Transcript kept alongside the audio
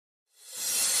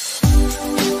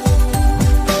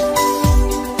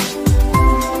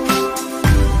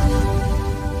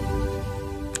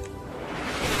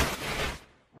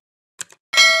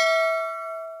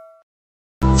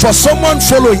For someone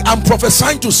following, I'm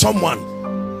prophesying to someone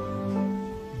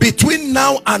between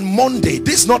now and Monday.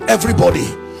 This is not everybody,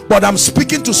 but I'm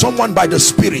speaking to someone by the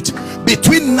Spirit.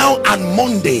 Between now and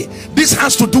Monday, this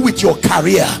has to do with your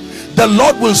career. The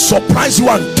Lord will surprise you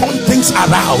and turn things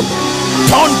around.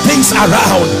 Turn things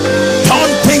around.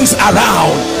 Turn things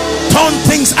around. Turn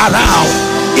things around.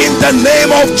 In the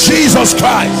name of Jesus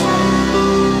Christ.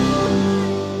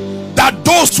 That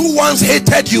those who once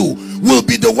hated you will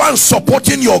be the ones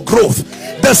supporting your growth.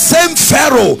 The same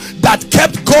Pharaoh that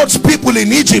kept God's people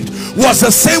in Egypt was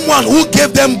the same one who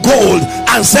gave them gold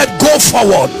and said, go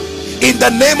forward. In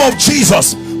the name of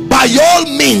Jesus, by all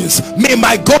means, may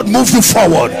my God move you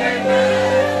forward.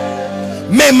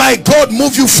 May my God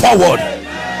move you forward.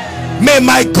 May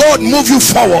my God move you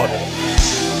forward.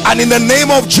 And in the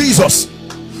name of Jesus,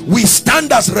 we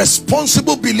stand as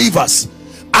responsible believers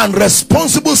and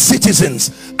responsible citizens,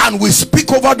 and we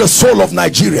speak over the soul of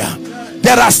Nigeria.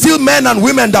 There are still men and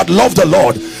women that love the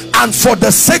Lord, and for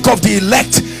the sake of the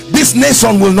elect, this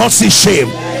nation will not see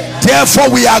shame. Therefore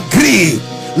we agree,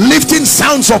 lifting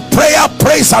sounds of prayer,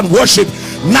 praise and worship.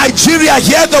 Nigeria,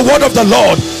 hear the word of the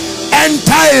Lord.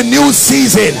 Enter a new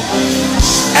season.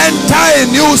 Enter a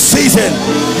new season.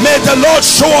 May the Lord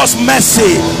show us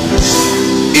mercy,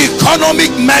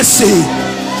 economic mercy,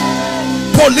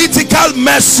 political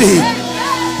mercy,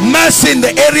 mercy in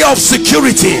the area of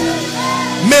security.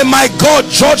 May my God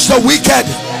judge the wicked.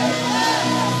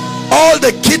 All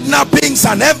the kidnappings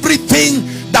and everything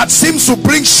that seems to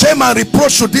bring shame and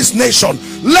reproach to this nation,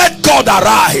 let God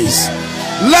arise.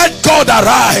 Let God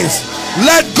arise.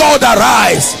 Let God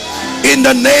arise. In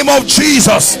the name of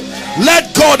Jesus,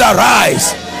 let God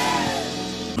arise.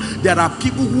 There are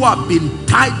people who have been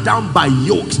tied down by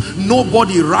yokes.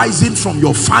 Nobody rising from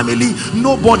your family,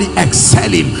 nobody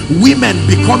excelling, women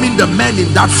becoming the men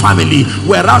in that family,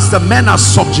 whereas the men are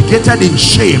subjugated in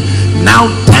shame. Now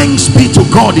thanks be to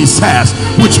God, he says,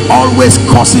 which always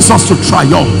causes us to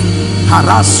triumph.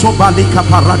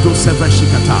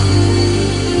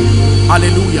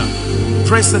 Hallelujah.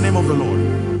 Praise the name of the Lord.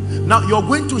 Now you're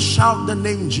going to shout the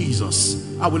name Jesus.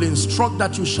 I will instruct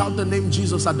that you shout the name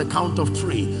Jesus at the count of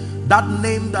 3. That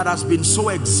name that has been so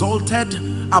exalted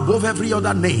above every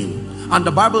other name. And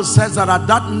the Bible says that at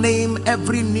that name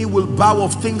every knee will bow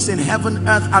of things in heaven,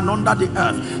 earth and under the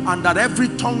earth, and that every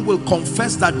tongue will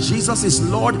confess that Jesus is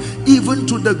Lord, even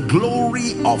to the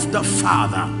glory of the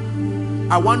Father.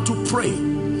 I want to pray.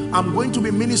 I'm going to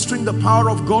be ministering the power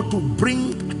of God to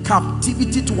bring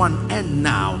captivity to an end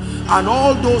now. And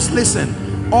all those, listen,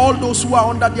 all those who are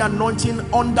under the anointing,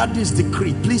 under this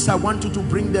decree, please, I want you to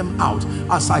bring them out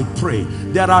as I pray.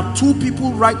 There are 2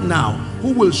 people right now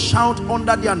who will shout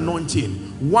under the anointing,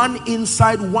 one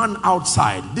inside, one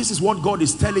outside. This is what God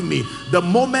is telling me. The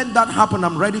moment that happened,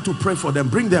 I'm ready to pray for them.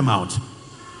 Bring them out.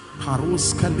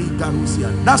 That's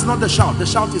not the shout. The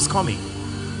shout is coming.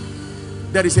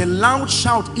 There is a loud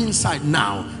shout inside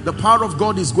now. The power of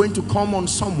God is going to come on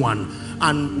someone.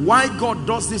 And why God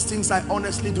does these things, I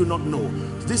honestly do not know.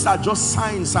 These are just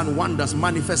signs and wonders,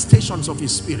 manifestations of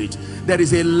his spirit. There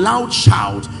is a loud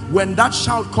shout. When that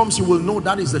shout comes, you will know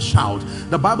that is the shout.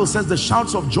 The Bible says the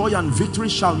shouts of joy and victory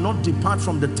shall not depart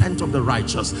from the tent of the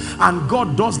righteous. And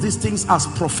God does these things as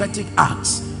prophetic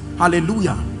acts.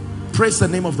 Hallelujah. Praise the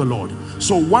name of the Lord.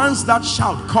 So once that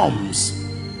shout comes,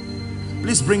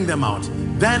 please bring them out.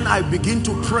 Then I begin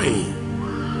to pray.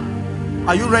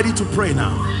 Are you ready to pray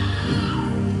now?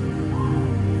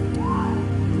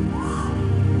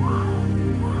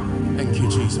 Thank you,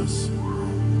 Jesus.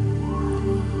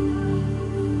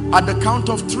 At the count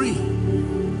of 3,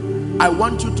 I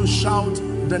want you to shout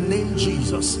the name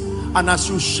Jesus. And as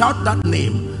you shout that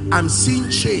name, I'm seeing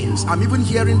chains. I'm even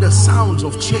hearing the sounds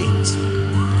of chains.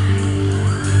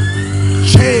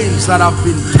 Chains that have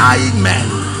been tying men.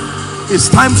 It's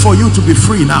time for you to be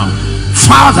free now.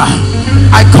 Father,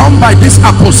 I come by this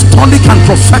apostolic and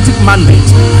prophetic mandate,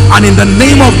 and in the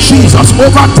name of Jesus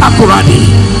over Takoradi,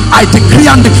 I decree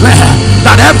and declare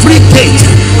that every gate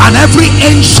and every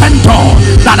ancient door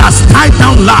that has tied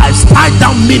down lives, tied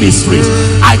down ministries,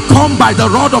 I come by the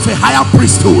rod of a higher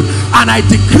priesthood, and I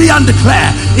decree and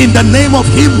declare in the name of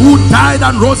him who died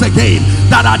and rose again,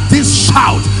 that at this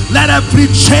shout, let every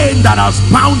chain that has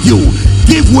bound you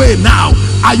give way now.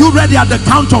 Are you ready? At the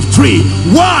count of 3?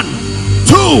 1,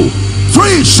 2,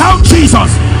 3. Shout Jesus.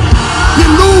 Be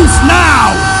loose now.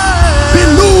 Be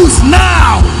loose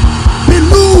now. Be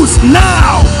loose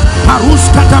now.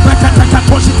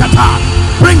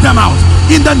 Bring them out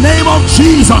in the name of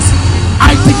Jesus.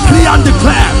 I decree and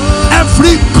declare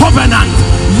every covenant,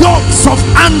 yokes of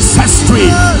ancestry,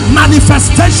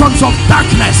 manifestations of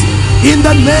darkness, in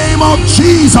the name of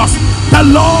Jesus, The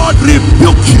Lord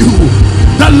rebuke you.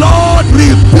 The Lord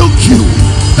rebuke you.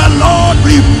 The Lord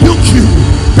rebuke you.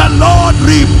 The Lord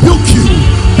rebuke you.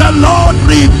 The Lord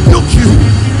rebuke you.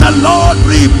 The Lord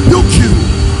rebuke you.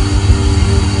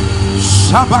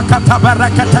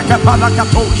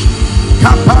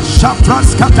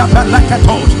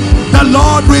 The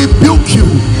Lord rebuke you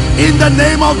in the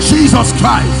name of Jesus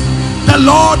Christ. The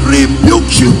Lord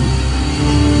rebuke you.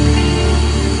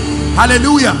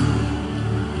 Hallelujah.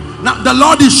 Now the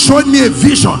Lord is showing me a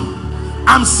vision.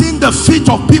 I'm seeing the feet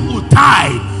of people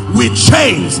tied with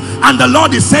chains, and the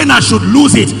Lord is saying I should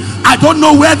lose it. I don't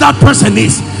know where that person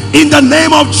is. In the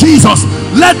name of Jesus,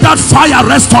 let that fire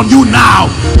rest on you now.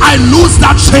 I lose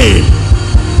that chain.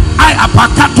 I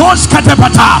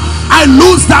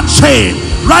lose that chain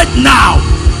right now.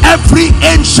 Every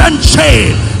ancient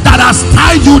chain that has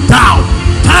tied you down,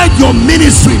 tied your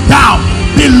ministry down,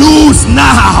 be loose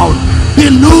now. Be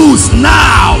loose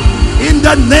now in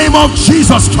the name of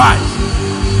Jesus Christ.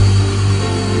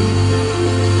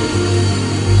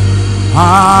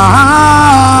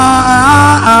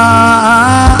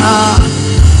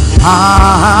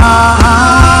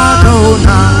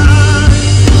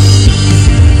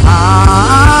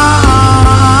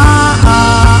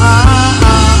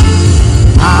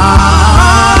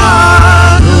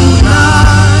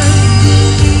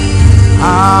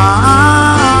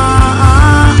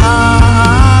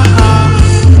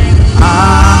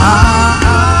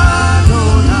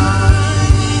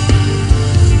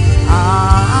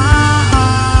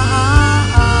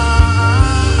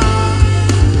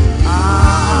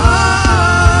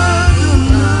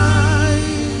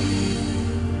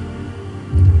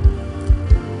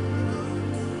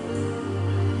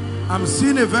 I'm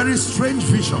seeing a very strange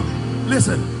vision.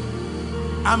 Listen,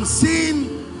 I'm seeing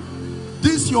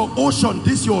this your ocean,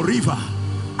 this your river.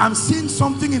 I'm seeing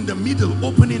something in the middle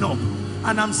opening up,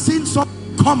 and I'm seeing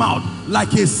something come out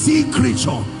like a sea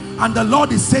creature, and the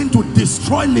Lord is saying to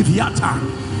destroy Leviathan.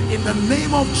 In the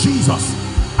name of Jesus,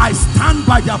 I stand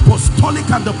by the apostolic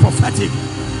and the prophetic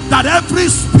that every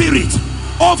spirit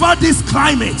over this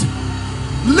climate,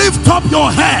 lift up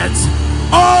your heads,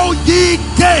 all ye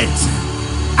gates,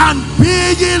 and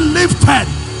be ye lifted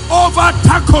over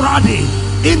Takoradi.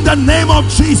 In the name of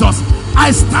Jesus,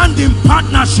 I stand in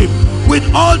partnership with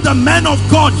all the men of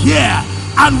God here,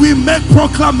 and we make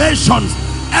proclamations.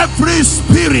 Every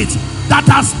spirit that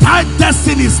has tied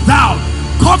destinies down,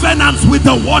 covenants with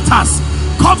the waters,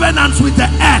 covenants with the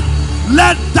earth,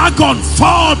 let Dagon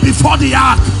fall before the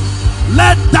ark.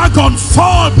 Let Dagon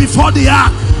fall before the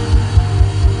ark.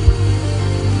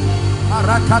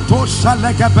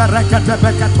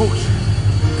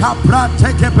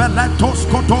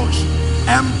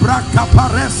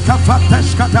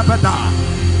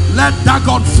 Let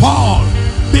Dagon fall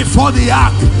before the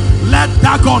ark. Let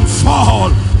Dagon fall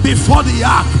before the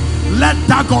ark. Let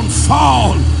Dagon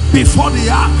fall before the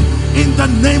ark in the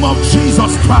name of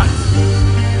Jesus Christ.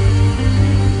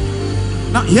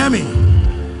 Now hear me.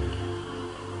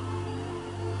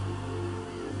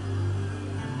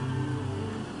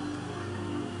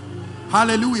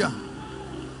 Hallelujah.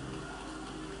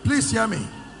 Please hear me.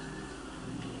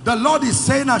 The Lord is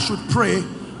saying I should pray.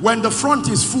 When the front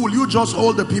is full, you just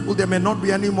hold the people. There may not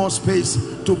be any more space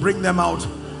to bring them out.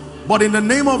 But in the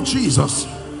name of Jesus,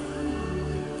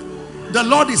 the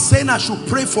Lord is saying I should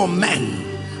pray for men.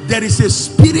 There is a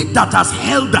spirit that has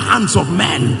held the hands of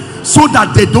men so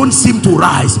that they don't seem to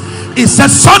rise. He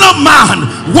said, son of man,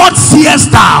 what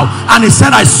seest thou? And he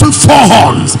said, I saw 4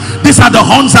 horns. These are the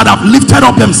horns that have lifted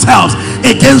up themselves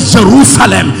against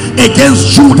Jerusalem,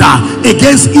 against Judah,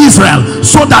 against Israel,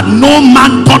 so that no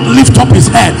man doth lift up his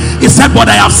head. He said,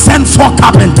 but I have sent 4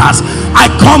 carpenters.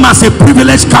 I come as a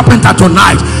privileged carpenter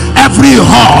tonight. Every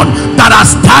horn that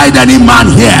has tied any man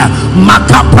here,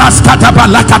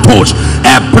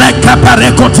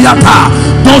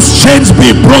 those chains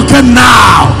be broken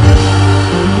now.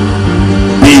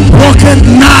 Be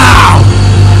broken now.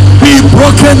 Be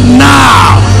broken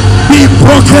now. Be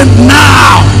broken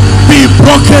now. Be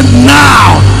broken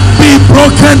now. Be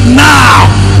broken now.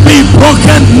 Be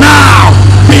broken now.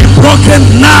 Be broken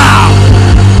now.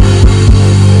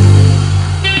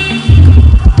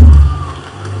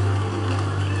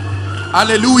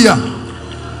 Hallelujah.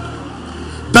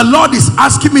 The Lord is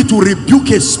asking me to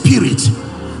rebuke a spirit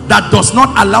that does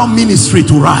not allow ministry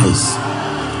to rise.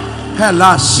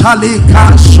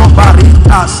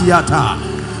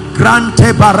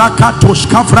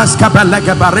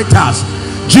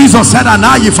 Jesus said, and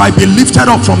I, if I be lifted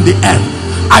up from the earth.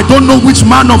 I don't know which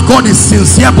man of God is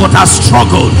sincere but has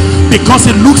struggled,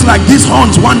 because it looks like these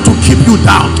horns want to keep you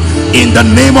down. In the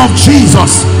name of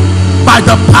Jesus, by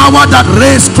the power that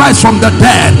raised Christ from the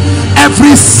dead,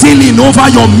 every ceiling over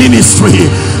your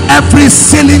ministry, every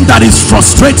ceiling that is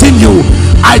frustrating you,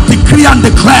 I decree and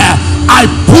declare, I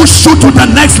push you to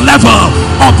the next level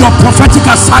of your prophetic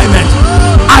assignment.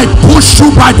 I push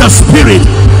you by the Spirit,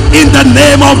 in the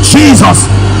name of Jesus,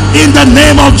 in the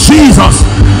name of Jesus,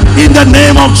 in the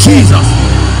name of Jesus.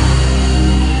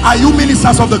 Are you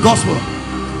ministers of the gospel?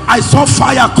 I saw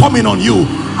fire coming on you.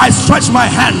 I stretch my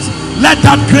hands. Let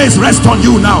that grace rest on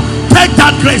you now. Take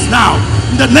that grace now,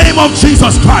 in the name of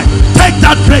Jesus Christ. Take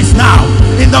that grace now,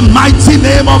 in the mighty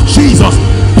name of Jesus.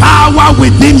 Power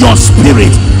within your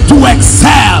spirit to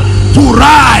excel, to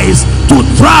rise, to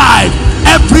thrive.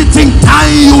 Everything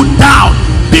tying you down,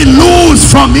 be loose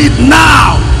from it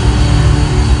now.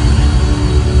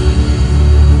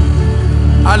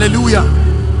 Hallelujah.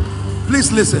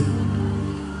 Please listen.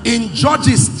 In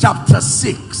Judges chapter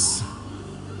 6,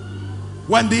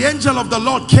 when the angel of the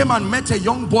Lord came and met a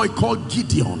young boy called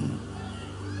Gideon,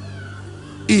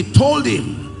 he told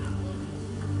him,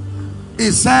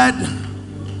 he said,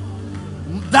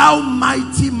 thou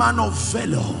mighty man of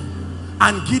valor.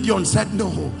 And Gideon said,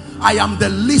 no, I am the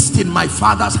least in my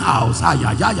father's house.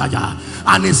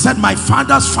 And he said, my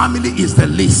father's family is the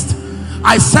least.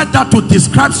 I said that to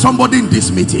describe somebody in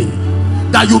this meeting,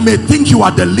 that you may think you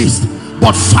are the least,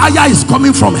 but fire is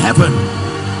coming from heaven.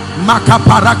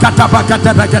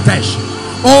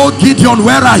 Oh Gideon,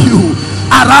 where are you?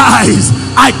 Arise.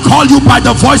 I call you by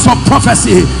the voice of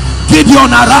prophecy. Gideon,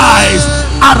 arise.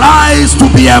 Arise to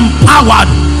be empowered.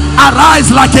 Arise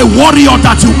like a warrior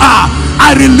that you are.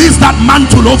 I release that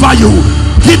mantle over you.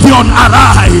 Gideon,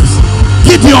 arise.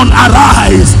 Gideon,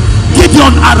 arise.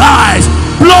 Gideon, arise.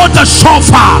 Blow the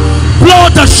shofar.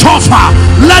 Blow the shofar.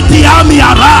 Let the army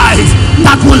arise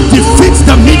that will defeat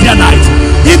the Midianites,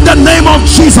 in the name of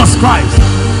Jesus Christ.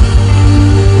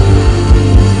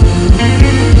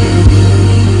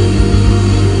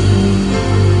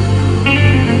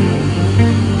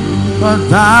 But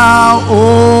thou,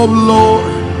 O Lord,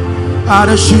 art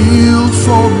a shield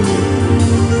for me.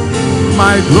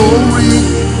 My glory,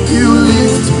 you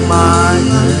lift my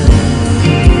head.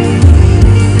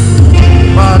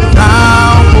 But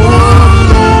thou, O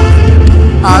Lord,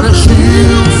 art a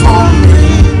shield for me.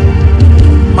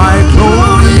 My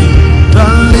glory, the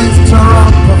lifter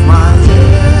up of my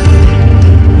head.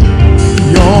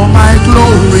 You're my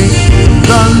glory,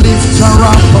 the lifter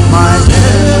up of my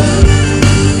head.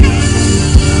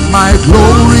 My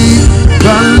glory,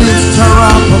 the lifter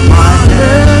up of my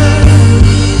head.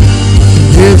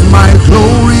 Is my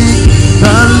glory,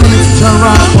 the lifter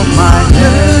up of my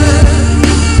head.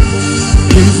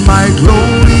 Is my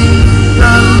glory,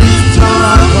 the lifter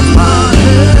up of my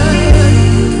head.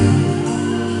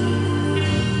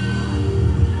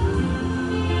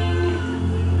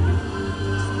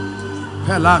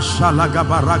 Pelasha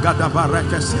lagabaraga da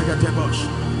bareke segetebosh.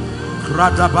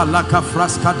 Radabalaka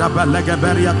fraska da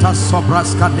belegaberiata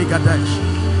sobraska nigadesh.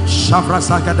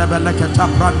 Shavrasaga da beleketa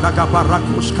brandaga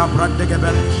barakush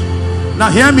kabrandegeberesh. Now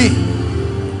hear me.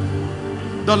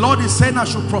 The Lord is saying I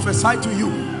should prophesy to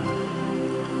you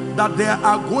that there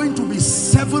are going to be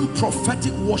 7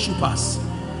 prophetic worshippers.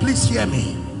 Please hear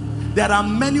me. There are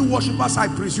many worshippers, I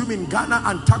presume, in Ghana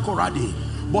and Takoradi,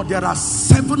 but there are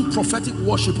 7 prophetic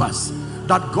worshippers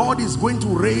that God is going to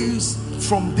raise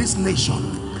from this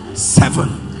nation. 7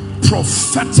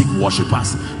 prophetic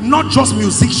worshippers, not just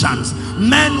musicians,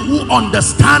 men who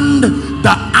understand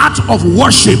the art of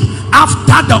worship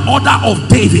after the order of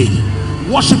David.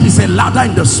 Worship is a ladder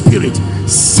in the spirit.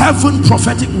 7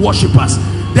 prophetic worshippers.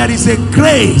 There is a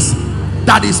grace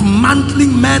that is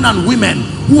mantling men and women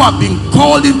who have been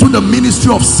called into the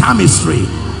ministry of psalmistry.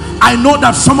 I know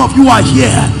that some of you are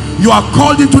here, you are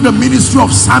called into the ministry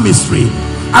of psalmistry.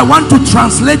 I want to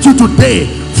translate you today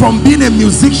from being a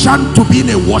musician to being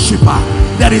a worshiper.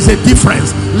 There is a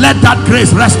difference. Let that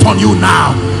grace rest on you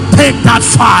now. Take that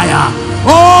fire.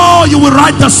 Oh, you will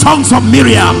write the songs of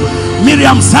Miriam.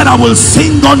 Miriam said, I will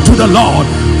sing unto the Lord,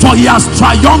 for he has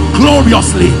triumphed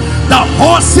gloriously. The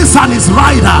horses and his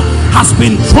rider has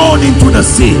been thrown into the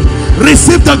sea.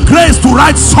 Receive the grace to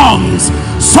write songs,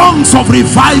 songs of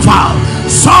revival,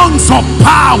 songs of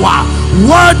power,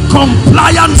 word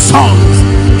compliant songs,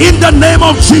 in the name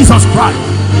of Jesus Christ.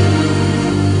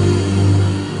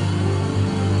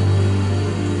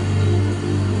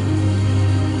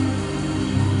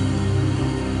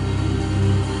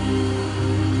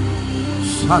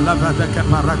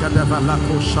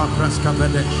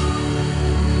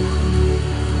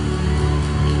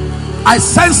 I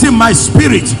sense in my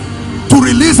spirit to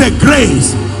release a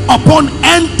grace upon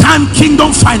end-time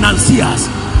kingdom financiers.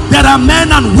 There are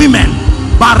men and women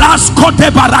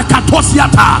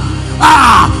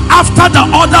After the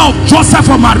order of Joseph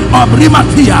of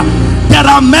Arimathea, there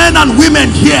are men and women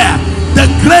here. The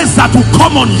grace that will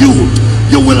come on you,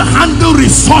 you will handle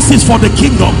resources for the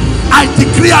kingdom. I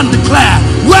decree and declare,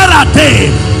 where are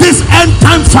they? These end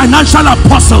time financial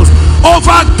apostles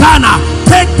over Ghana.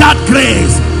 Take that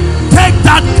grace. Take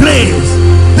that grace.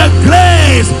 The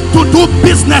grace to do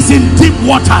business in deep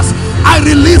waters. I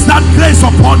release that grace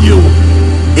upon you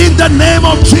in the name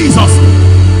of Jesus.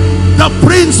 The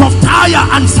prince of Tyre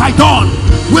and Sidon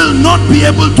will not be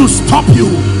able to stop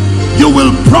you. You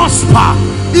will prosper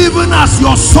even as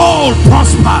your soul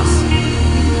prospers.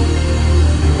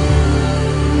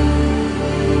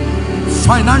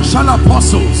 Financial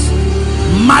apostles,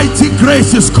 mighty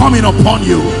grace is coming upon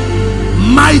you.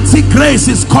 Mighty grace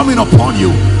is coming upon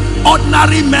you.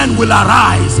 Ordinary men will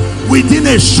arise within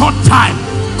a short time,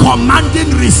 commanding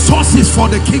resources for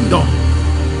the kingdom.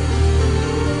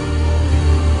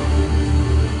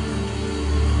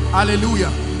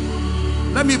 Hallelujah.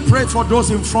 Let me pray for those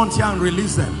in front here and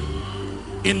release them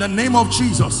in the name of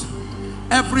Jesus.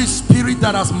 Every spirit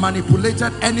that has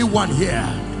manipulated anyone here,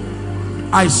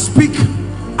 I speak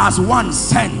as one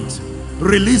sent.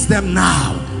 Release them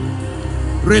now.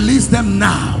 Release them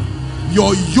now.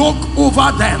 Your yoke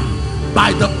over them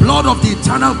by the blood of the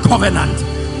eternal covenant,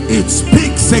 it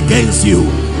speaks against you.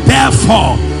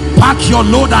 Therefore, pack your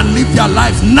load and live your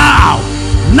life now.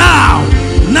 Now.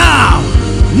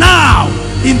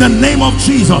 In the name of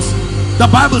Jesus. The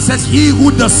Bible says, he who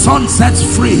the Son sets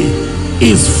free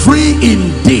is free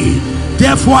indeed.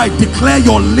 Therefore, I declare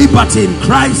your liberty in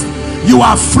Christ. You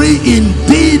are free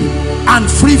indeed and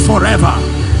free forever.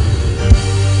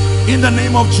 In the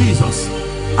name of Jesus.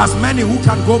 As many who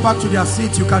can go back to their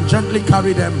seats, you can gently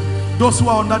carry them. Those who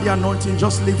are under the anointing,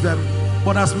 just leave them.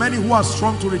 But as many who are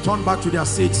strong to return back to their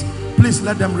seats, please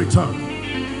let them return.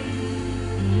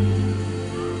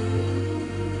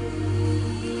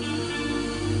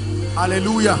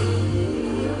 Hallelujah.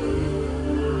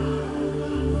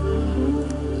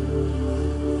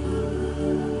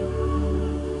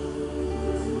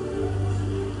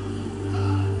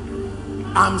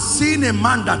 I'm seeing a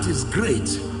man that is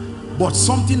great, but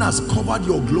something has covered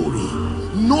your glory.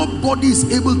 Nobody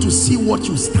is able to see what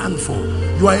you stand for.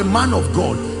 You are a man of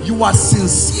God. You are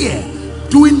sincere,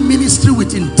 doing ministry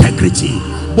with integrity.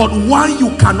 But why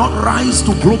you cannot rise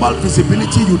to global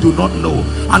visibility, you do not know.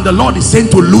 And the Lord is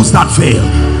saying to lose that veil.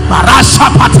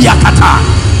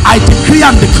 I decree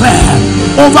and declare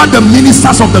over the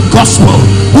ministers of the gospel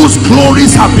whose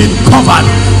glories have been covered.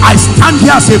 I stand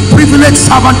here as a privileged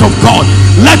servant of God.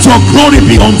 Let your glory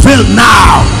be unveiled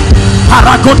now.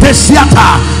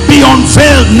 Be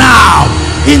unveiled now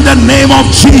in the name of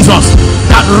Jesus.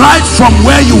 That right from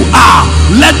where you are,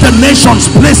 let the nations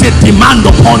place a demand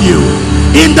upon you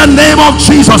in the name of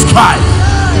Jesus Christ.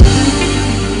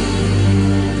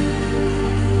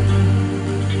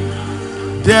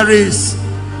 There is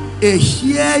a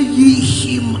hear ye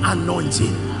him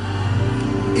anointing.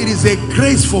 It is a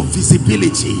grace for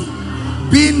visibility.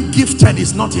 Being gifted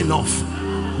is not enough.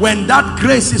 When that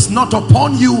grace is not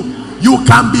upon you, you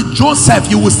can be Joseph,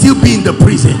 you will still be in the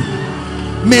prison.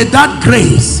 May that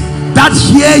grace, that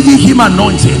hear ye him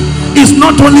anointing, is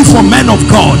not only for men of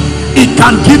God. It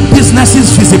can give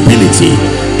businesses visibility.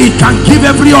 It can give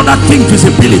every other thing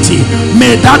visibility.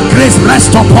 May that grace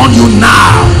rest upon you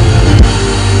now.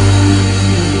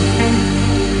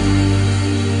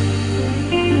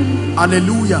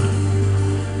 Hallelujah.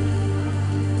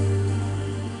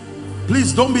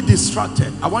 Please don't be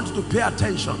distracted. I want you to pay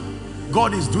attention.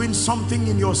 God is doing something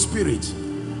in your spirit.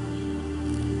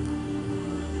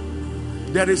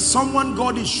 There is someone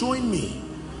God is showing me.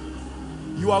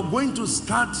 You are going to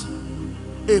start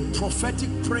a prophetic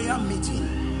prayer meeting.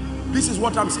 This is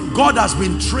what I'm saying. God has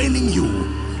been training you,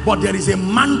 but there is a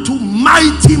mantle,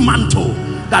 mighty mantle,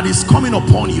 that is coming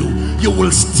upon you. You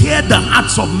will steer the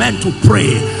hearts of men to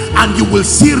pray, and you will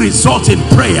see results in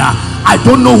prayer. I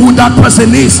don't know who that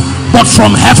person is, but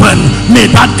from heaven, may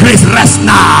that grace rest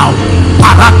now.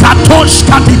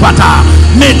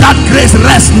 May that grace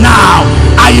rest now.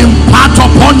 I impart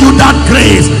upon you that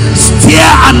grace. Steer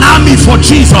an army for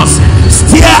Jesus.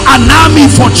 Steer an army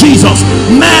for Jesus.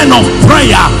 Men of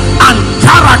prayer and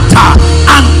character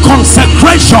and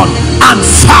consecration and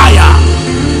fire.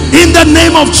 In the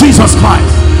name of Jesus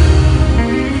Christ.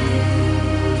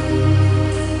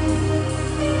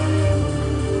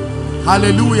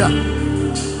 Hallelujah.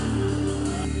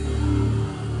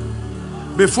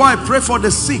 Before I pray for the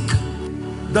sick,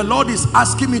 the Lord is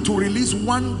asking me to release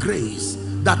one grace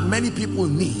that many people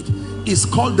need. It's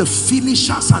called the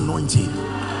finisher's anointing.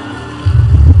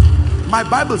 My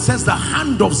Bible says the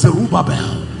hand of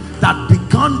Zerubbabel that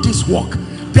began this work.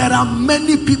 There are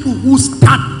many people who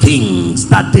start things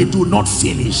that they do not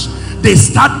finish. They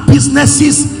start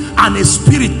businesses and a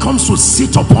spirit comes to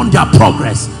sit upon their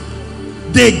progress.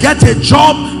 They get a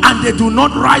job and they do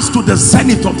not rise to the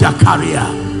zenith of their career.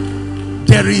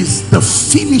 There is the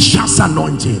finisher's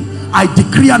anointing. I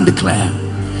decree and declare,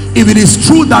 if it is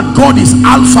true that God is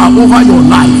Alpha over your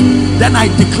life, then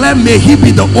I declare, may he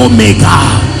be the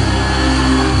Omega.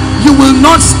 You will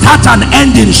not start and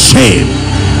end in shame.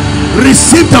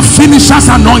 Receive the finisher's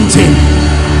anointing.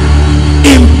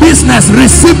 In business,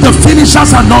 receive the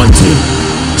finisher's anointing.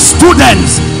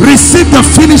 Students, receive the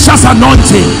finisher's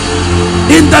anointing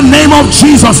in the name of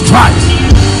Jesus Christ.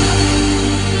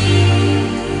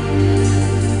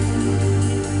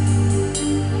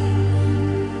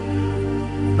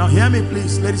 Now hear me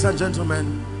please, ladies and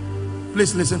gentlemen.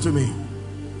 Please listen to me.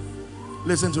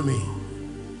 Listen to me.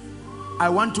 I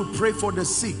want to pray for the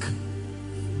sick.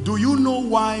 Do you know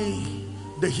why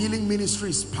the healing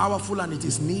ministry is powerful and it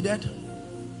is needed?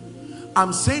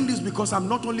 I'm saying this because I'm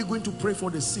not only going to pray for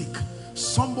the sick.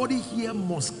 Somebody here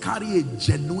must carry a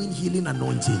genuine healing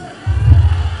anointing.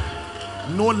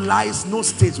 No lies, no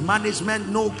stage management,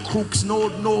 no crooks, no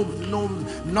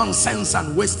nonsense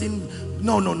and wasting.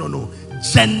 No.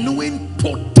 Genuine,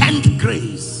 potent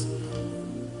grace.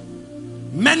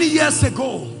 Many years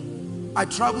ago, I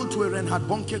traveled to a Reinhard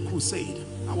Bonnke crusade.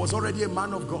 I was already a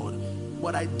man of God,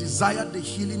 but I desired the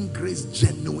healing grace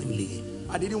genuinely.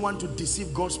 I didn't want to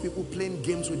deceive God's people playing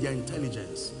games with their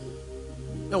intelligence.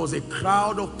 There was a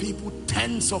crowd of people,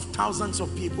 tens of thousands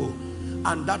of people,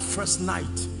 and that first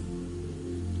night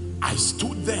I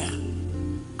stood there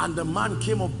and the man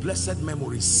came of blessed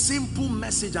memory, simple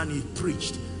message, and he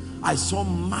preached. I saw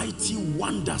mighty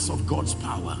wonders of God's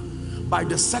power. By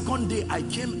the second day I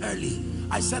came early.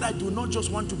 I said, I do not just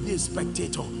want to be a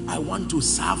spectator, I want to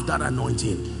serve that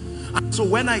anointing. And so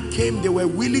when I came, they were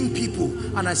willing people,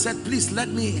 and I said, please let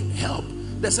me help.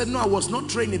 They said, no, I was not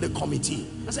trained in the committee.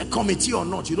 I said, committee or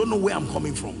not, you don't know where I'm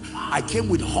coming from. I came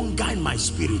with hunger in my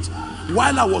spirit.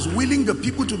 While I was willing the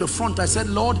people to the front, I said,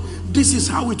 Lord, this is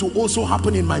how it will also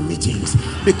happen in my meetings,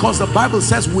 because the Bible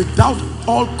says without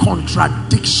all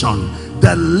contradiction,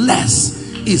 the less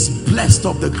is blessed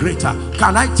of the greater.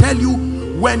 Can I tell you,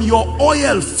 when your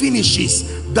oil finishes,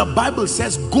 the Bible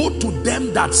says, go to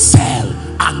them that sell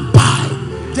and buy.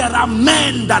 There are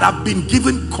men that have been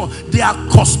given, they are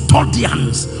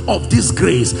custodians of this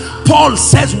grace. Paul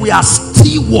says we are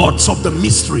stewards of the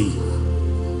mystery.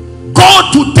 Go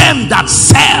to them that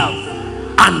sell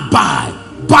and buy.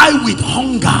 Buy with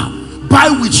hunger, buy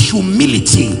with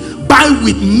humility, buy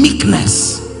with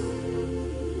meekness.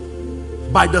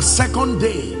 By the second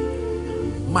day,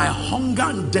 my hunger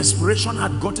and desperation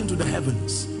had gotten to the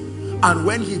heavens. And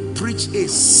when he preached a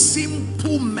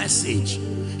simple message,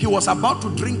 he was about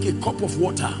to drink a cup of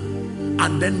water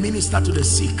and then minister to the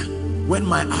sick, when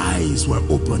my eyes were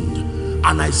opened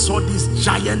and I saw this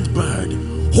giant bird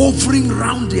hovering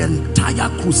around the entire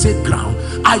crusade ground.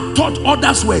 I thought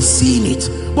others were seeing it,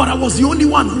 but I was the only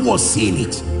one who was seeing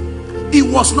it. It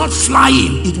was not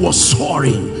flying, it was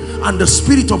soaring. And the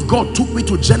Spirit of God took me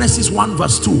to Genesis 1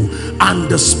 verse 2. And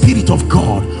the Spirit of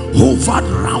God hovered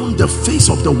around the face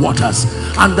of the waters.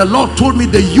 And the Lord told me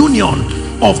the union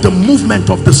of the movement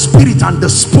of the Spirit and the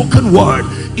spoken word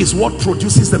is what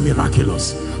produces the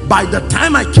miraculous. By the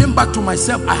time I came back to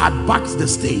myself, I had backed the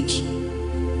stage.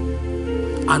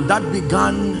 And that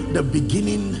began the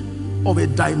beginning of a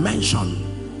dimension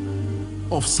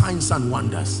of signs and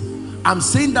wonders. I'm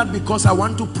saying that because I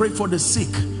want to pray for the sick.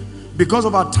 Because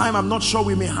of our time, I'm not sure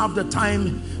we may have the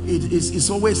time. It's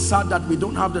always sad that we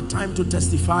don't have the time to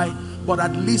testify, but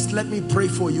at least let me pray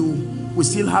for you. We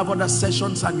still have other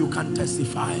sessions and you can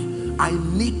testify. I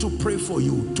need to pray for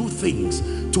you. Two things: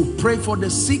 to pray for the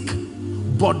sick,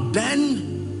 but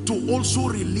then to also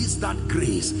release that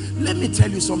grace. Let me tell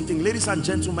you something, ladies and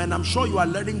gentlemen. I'm sure you are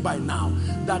learning by now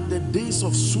that the days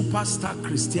of superstar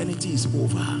Christianity is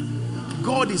over.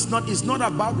 God is not, it's not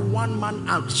about one man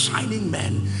outshining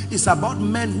men. It's about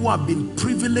men who have been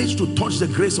privileged to touch the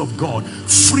grace of God,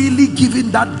 freely giving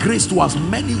that grace to as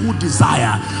many who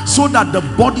desire, so that the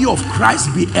body of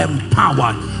Christ be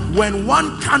empowered. When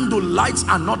one candle lights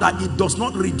another, it does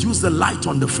not reduce the light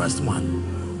on the first one.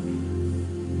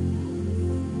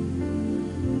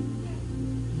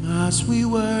 As we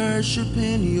worship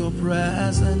in your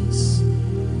presence,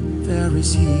 there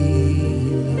is healing.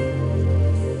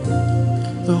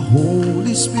 The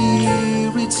Holy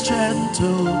Spirit's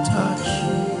gentle touch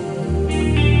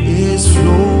is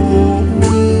flowing.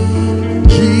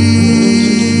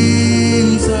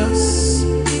 Jesus,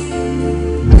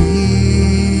 we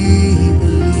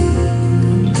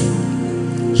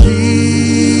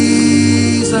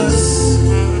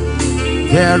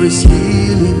There is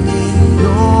healing in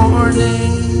your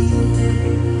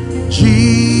name,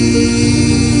 Jesus.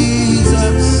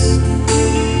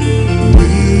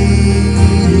 We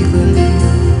believe,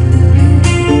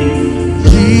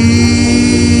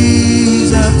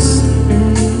 Jesus.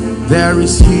 There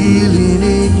is healing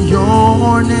in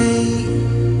your name.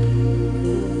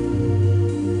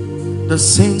 The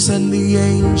saints and the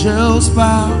angels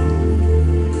bow.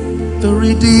 The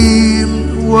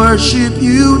redeemed worship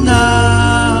you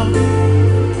now.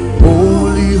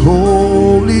 Holy,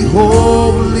 holy,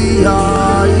 holy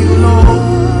are you, Lord.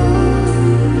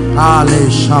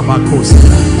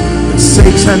 The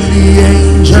saints and the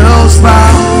angels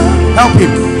bow. Help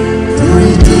him. The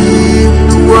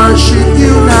redeemed worship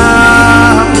you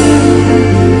now.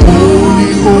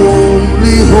 Holy,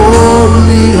 holy,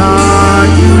 holy are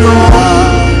you,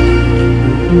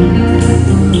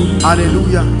 Lord.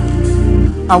 Hallelujah.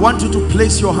 I want you to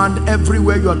place your hand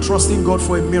everywhere you are trusting God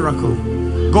for a miracle.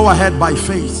 Go ahead by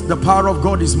faith. The power of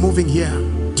God is moving here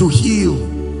to heal.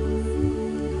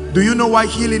 Do you know why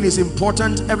healing is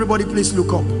important? Everybody please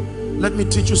look up. Let me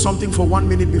teach you something for 1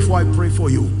 minute before I pray for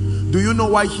you. Do you know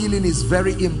why healing is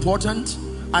very important?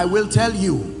 I will tell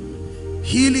you.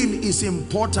 Healing is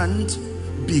important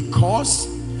because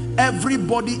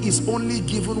everybody is only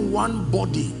given one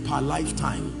body per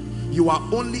lifetime. You are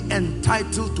only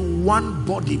entitled to one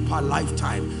body per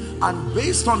lifetime, and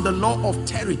based on the law of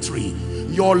territory,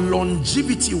 your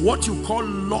longevity, what you call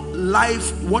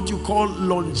life, what you call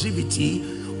longevity,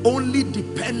 only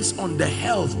depends on the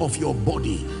health of your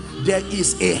body. There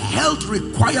is a health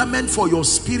requirement for your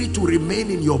spirit to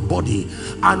remain in your body,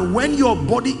 and when your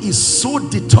body is so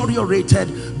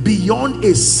deteriorated beyond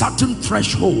a certain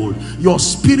threshold, your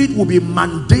spirit will be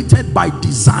mandated by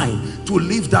design to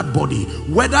leave that body,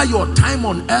 whether your time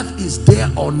on earth is there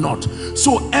or not.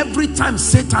 So every time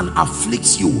Satan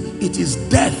afflicts you, it is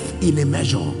death in a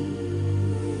measure.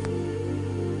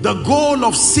 The goal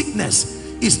of sickness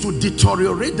is to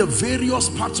deteriorate the various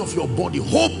parts of your body,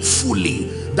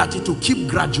 hopefully that it will keep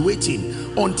graduating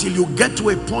until you get to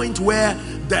a point where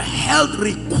the health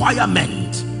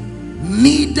requirement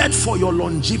needed for your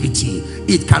longevity,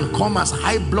 it can come as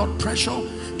high blood pressure,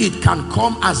 it can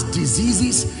come as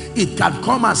diseases, it can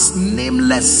come as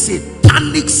nameless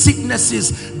satanic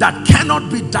sicknesses that cannot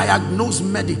be diagnosed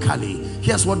medically.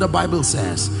 Here's what the Bible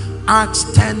says, Acts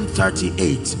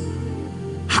 10:38.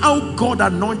 How God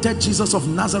anointed Jesus of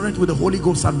Nazareth with the Holy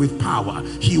Ghost and with power.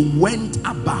 He went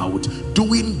about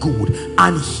doing good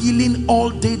and healing all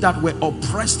they that were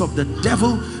oppressed of the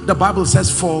devil. The Bible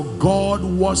says, for God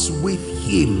was with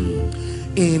him.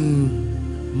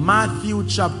 In Matthew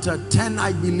chapter 10,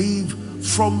 I believe,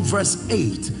 from verse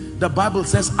 8, the Bible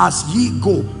says, as ye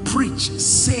go, preach,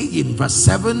 saying, verse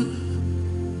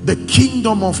 7, the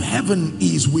kingdom of heaven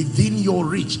is within your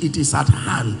reach, it is at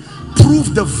hand.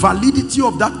 Prove the validity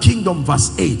of that kingdom,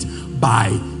 verse 8, by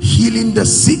healing the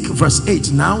sick, verse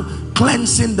 8 now,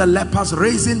 cleansing the lepers,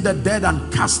 raising the dead,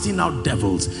 and casting out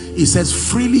devils. He says,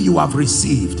 freely you have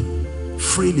received,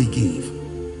 freely give.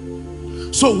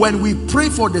 So when we pray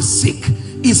for the sick,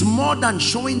 it's more than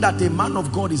showing that a man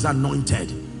of God is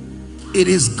anointed. It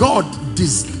is God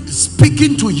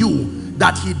speaking to you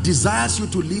that he desires you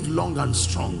to live long and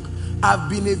strong. I've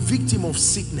been a victim of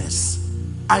sickness.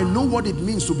 I know what it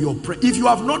means to be oppressed. If you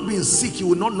have not been sick, you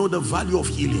will not know the value of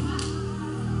healing.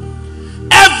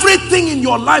 Everything in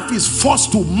your life is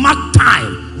forced to mark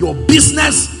time, your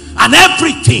business and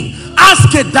everything.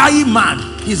 Ask a dying man,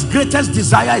 his greatest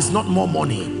desire is not more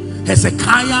money.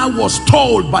 Hezekiah was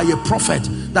told by a prophet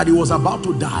that he was about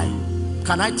to die.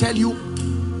 Can I tell you,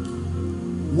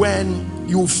 when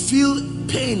you feel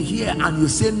pain here and you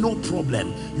say no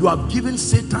problem, you have given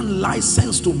Satan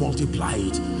license to multiply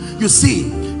it. You see,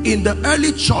 in the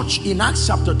early church in Acts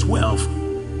chapter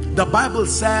 12, the Bible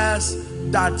says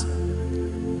that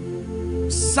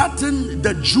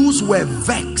the Jews were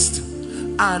vexed,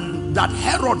 and that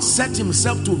Herod set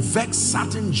himself to vex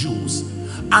certain Jews,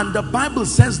 and the Bible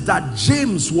says that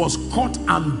James was caught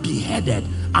and beheaded,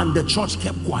 and the church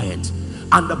kept quiet.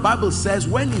 And the Bible says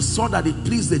when he saw that it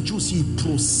pleased the Jews, he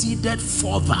proceeded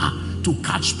further to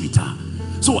catch Peter.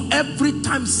 So every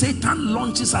time Satan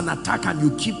launches an attack and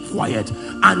you keep quiet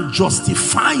and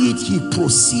justify it, he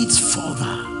proceeds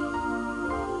further.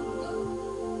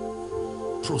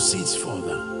 Proceeds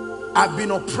further. I've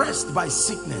been oppressed by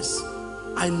sickness.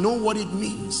 I know what it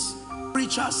means.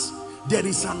 Preachers, there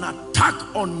is an attack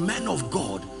on men of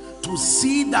God to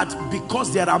see that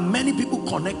because there are many people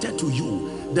connected to you,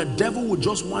 the devil will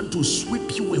just want to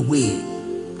sweep you away.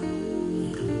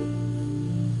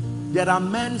 There are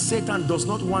men Satan does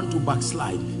not want to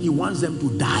backslide. He wants them to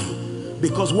die.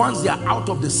 Because once they are out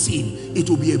of the scene, it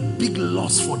will be a big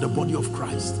loss for the body of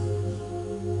Christ.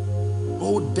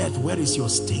 Oh death, where is your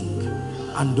sting?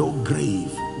 And oh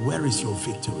grave, where is your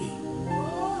victory?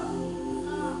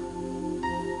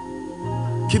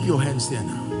 Keep your hands there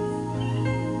now.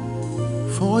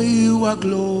 For you are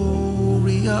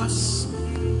glorious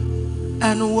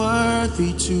and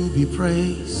worthy to be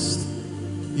praised.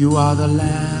 You are the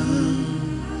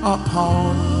Lamb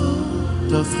upon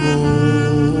the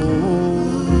throne,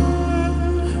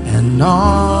 and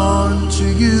unto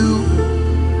you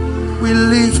we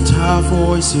lift our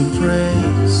voice in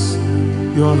praise.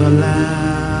 You're the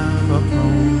Lamb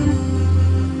upon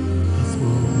the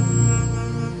throne.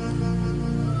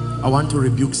 I want to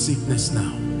rebuke sickness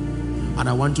now, and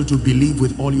I want you to believe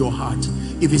with all your heart.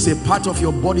 If it's a part of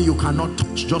your body you cannot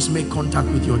touch, just make contact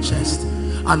with your chest.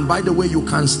 And by the way, you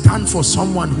can stand for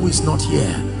someone who is not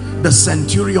here. The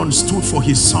centurion stood for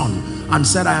his son and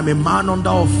said, I am a man under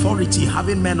authority,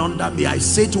 having men under me. I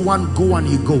say to one, go, and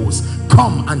he goes.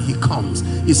 Come, and he comes.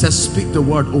 He says, speak the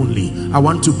word only. I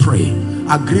want to pray.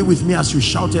 Agree with me as you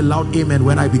shout a loud amen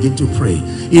when I begin to pray.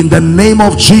 In the name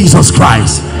of Jesus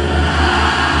Christ.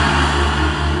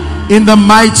 In the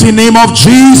mighty name of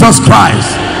Jesus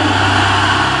Christ.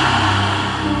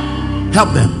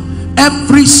 Help them.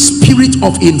 Every spirit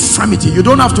of infirmity, you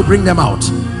don't have to bring them out.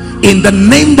 In the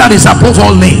name that is above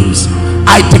all names,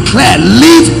 I declare,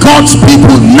 leave God's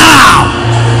people now.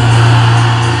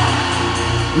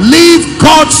 Leave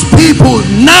God's people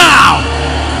now.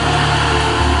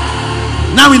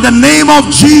 Now in the name of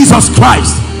Jesus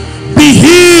Christ, be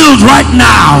healed right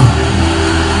now.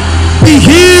 Be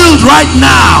healed right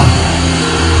now.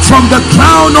 From the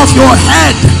crown of your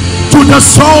head to the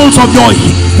soles of your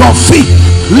feet.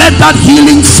 Let that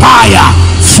healing fire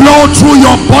flow through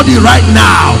your body right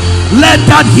now. Let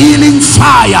that healing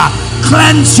fire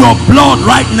cleanse your blood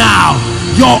right now,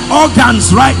 your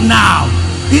organs right now,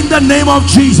 in the name of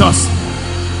Jesus.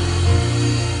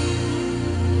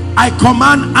 I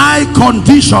command eye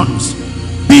conditions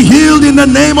be healed in the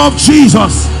name of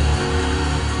Jesus.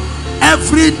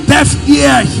 Every deaf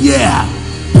ear here,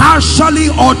 partially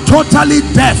or totally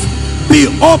deaf,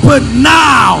 be opened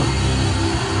now.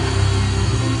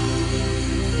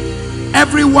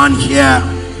 Everyone here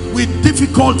with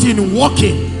difficulty in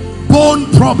walking, bone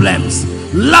problems,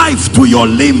 life to your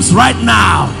limbs right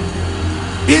now,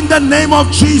 in the name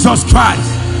of Jesus Christ.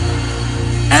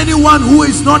 Anyone who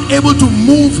is not able to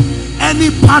move any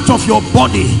part of your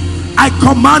body, I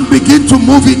command, begin to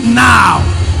move it now.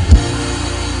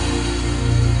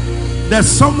 There's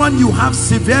someone, you have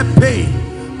severe pain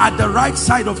at the right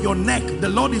side of your neck. The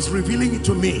Lord is revealing it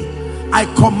to me. I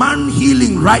command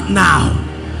healing right now.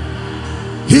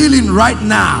 Healing right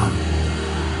now.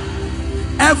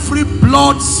 Every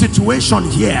blood situation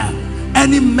here,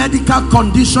 any medical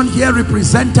condition here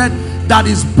represented that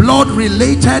is blood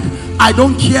related, I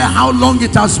don't care how long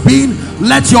it has been,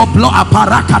 let your blood,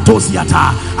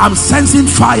 I'm sensing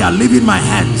fire leaving my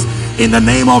hands in the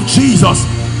name of Jesus.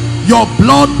 Your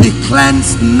blood be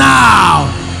cleansed now.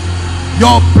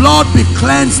 Your blood be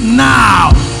cleansed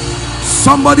now.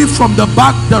 Somebody from the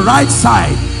back, the right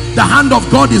side, the hand of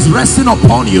God is resting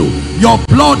upon you. Your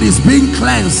blood is being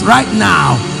cleansed right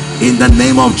now in the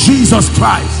name of Jesus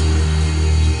Christ.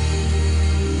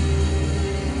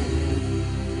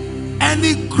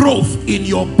 Any growth in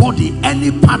your body,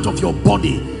 any part of your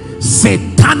body,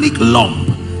 satanic lump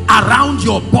around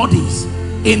your bodies,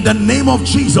 in the name of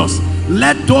Jesus,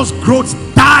 let those growths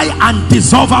die and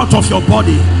dissolve out of your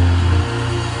body.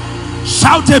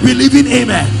 Shout a believing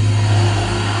amen.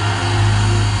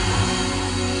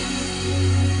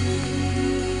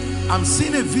 I'm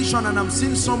seeing a vision, and I'm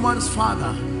seeing someone's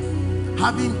father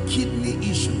having kidney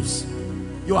issues.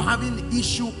 You're having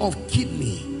issue of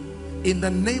kidney. In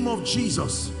the name of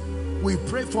Jesus, we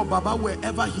pray for Baba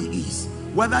wherever he is,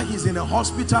 whether he's in a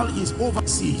hospital, he's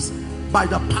overseas. By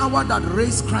the power that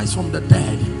raised Christ from the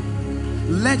dead,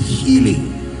 let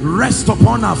healing rest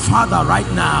upon our father right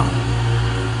now.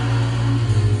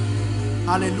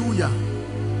 Hallelujah.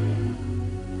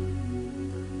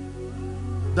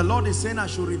 The Lord is saying I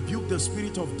should rebuke the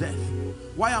spirit of death.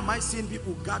 Why am I seeing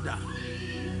people gather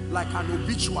like an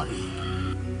obituary,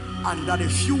 and that a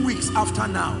few weeks after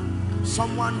now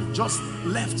someone just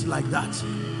left like that?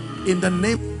 In the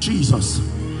name of Jesus,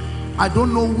 I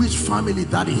don't know which family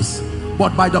that is,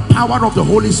 but by the power of the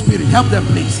Holy Spirit, help them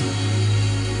please.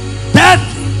 Death,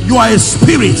 you are a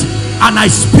spirit, and I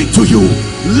speak to you.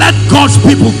 Let God's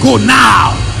people go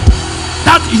now.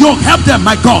 That yoke, help them,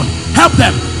 my God, help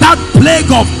them. That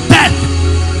plague of death,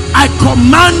 I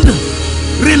command,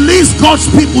 release God's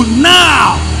people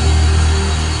now.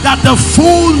 that the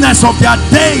fullness of their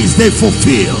days they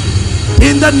fulfill.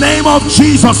 In the name of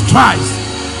Jesus Christ.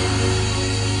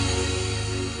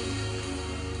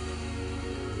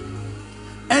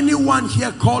 Anyone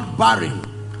here called barren,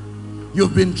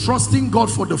 you've been trusting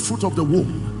God for the fruit of the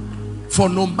womb for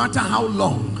no matter how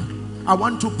long. I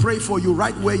want to pray for you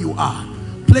right where you are.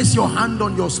 Place your hand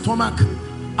on your stomach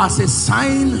as a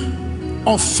sign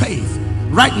of faith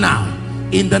right now.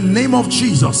 In the name of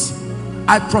Jesus,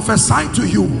 I prophesy to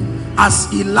you, as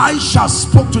Elisha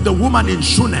spoke to the woman in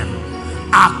Shunem,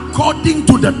 according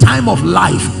to the time of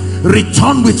life,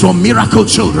 return with your miracle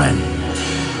children.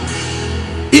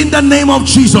 In the name of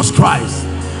Jesus Christ.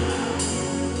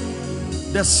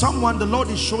 There's someone, the Lord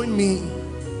is showing me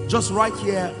just right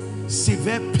here,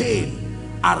 severe pain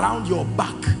around your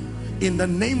back. In the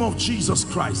name of Jesus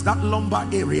Christ, that lumbar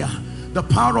area, the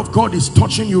power of God is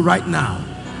touching you right now.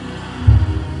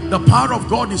 The power of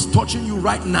God is touching you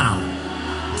right now.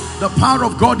 The power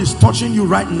of God is touching you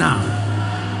right now.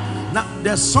 Now,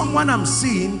 there's someone I'm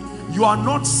seeing, you are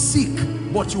not sick,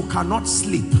 but you cannot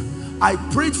sleep. I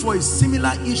prayed for a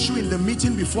similar issue in the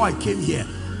meeting before I came here.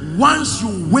 Once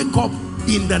you wake up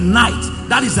in the night,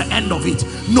 that is the end of it.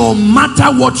 No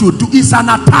matter what you do, it's an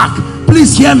attack.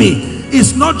 Please hear me.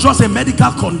 It's not just a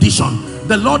medical condition.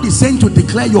 The Lord is saying to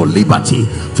declare your liberty.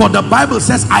 For the Bible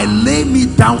says, I lay me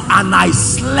down and I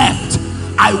slept.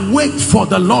 I wait for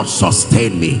the Lord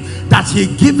sustain me, that he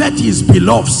giveth his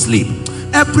beloved sleep.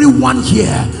 Everyone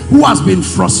here who has been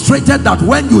frustrated that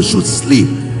when you should sleep,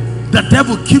 the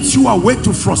devil keeps you awake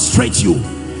to frustrate you,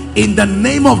 in the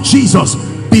name of Jesus,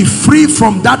 be free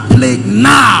from that plague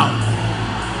now.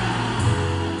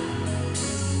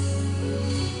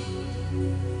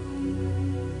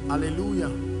 Hallelujah.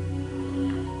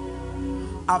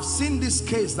 I've seen this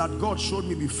case that God showed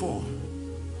me before,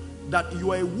 that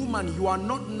you are a woman, you are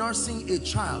not nursing a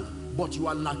child, but you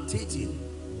are lactating.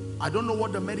 I don't know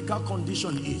what the medical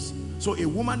condition is. So a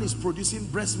woman is producing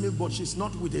breast milk, but she's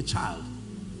not with a child.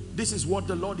 This is what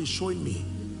the Lord is showing me.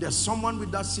 There's someone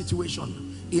with that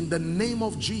situation. In the name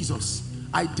of Jesus,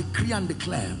 I decree and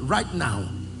declare right now,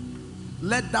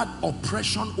 let that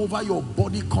oppression over your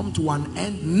body come to an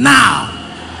end now.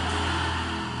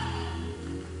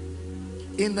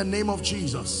 In the name of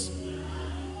Jesus.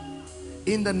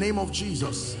 In the name of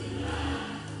Jesus.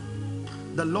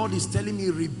 The Lord is telling me,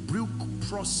 rebuke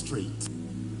prostrate.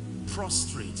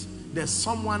 Prostrate. There's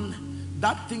someone,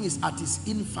 that thing is at its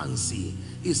infancy.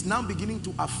 It's now beginning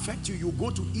to affect you. You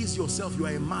go to ease yourself, you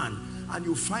are a man, and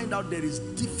you find out there is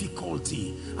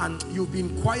difficulty, and you've been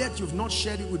quiet, you've not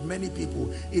shared it with many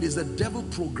people. It is the devil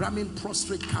programming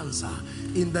prostrate cancer.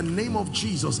 In the name of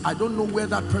Jesus, I don't know where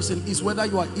that person is, whether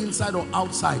you are inside or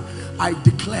outside. I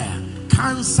declare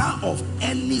cancer of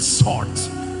any sort,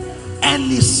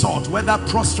 whether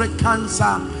prostate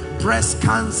cancer, breast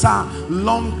cancer,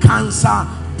 lung cancer,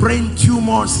 brain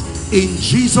tumors, in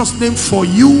Jesus' name, for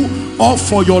you or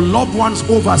for your loved ones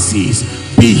overseas,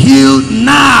 be healed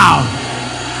now.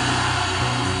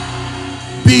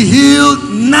 Be healed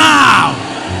now.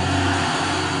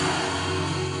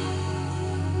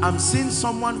 I'm seeing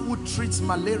someone who treats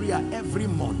malaria every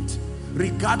month.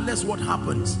 Regardless what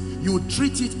happens, you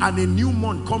treat it and a new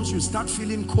month comes, you start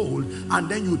feeling cold, and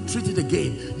then you treat it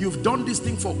again. You've done this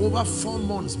thing for over 4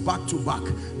 months back to back.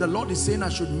 The Lord is saying I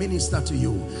should minister to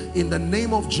you. In the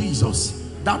name of Jesus,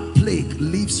 that plague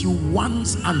leaves you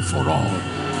once and for all.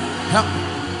 Help.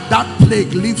 That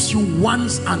plague leaves you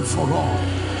once and for all.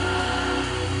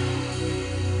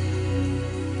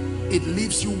 It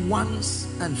leaves you once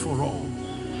and for all.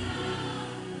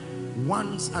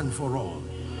 Once and for all.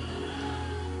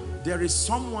 There is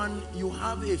someone, you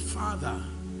have a father,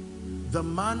 the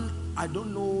man, I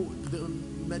don't know, the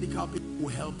medical people will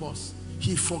help us.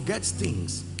 He forgets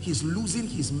things. He's losing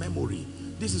his memory.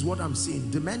 This is what I'm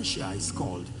seeing. Dementia is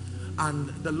called. And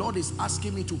the Lord is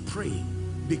asking me to pray,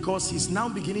 because he's now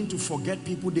beginning to forget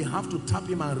people. They have to tap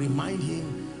him and remind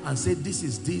him and say, this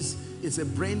is this. It's a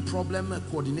brain problem, a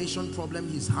coordination problem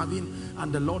he's having.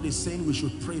 And the Lord is saying we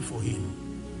should pray for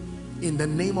him. In the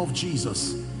name of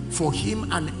Jesus, for him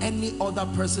and any other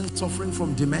person suffering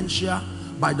from dementia,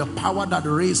 by the power that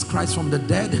raised Christ from the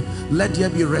dead, let there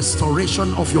be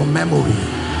restoration of your memory.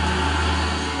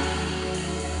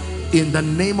 In the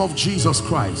name of Jesus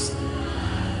Christ.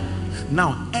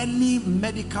 Now, any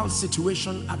medical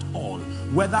situation at all,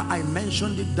 whether I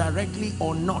mentioned it directly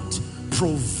or not,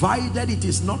 provided it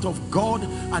is not of God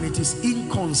and it is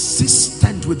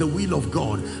inconsistent with the will of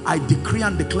God, I decree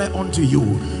and declare unto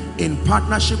you, in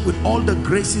partnership with all the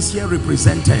graces here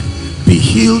represented, be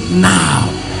healed now.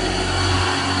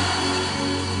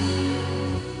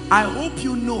 I hope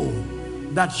you know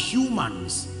that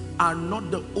humans are not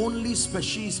the only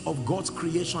species of God's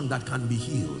creation that can be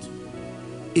healed.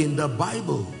 In the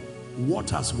Bible,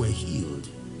 waters were healed,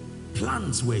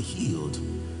 plants were healed.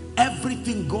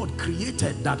 Everything God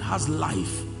created that has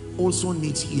life also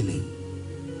needs healing.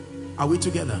 Are we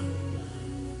together?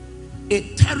 A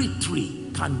territory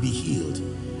can be healed.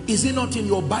 Is it not in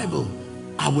your Bible?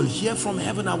 I will hear from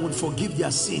heaven, I will forgive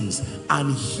their sins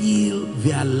and heal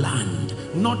their land,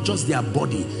 not just their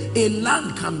body. A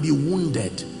land can be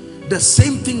wounded. The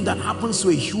same thing that happens to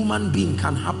a human being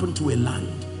can happen to a land.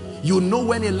 You know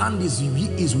when a land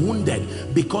is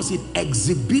wounded because it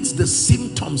exhibits the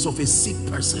symptoms of a sick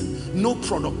person. No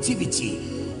productivity.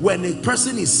 When a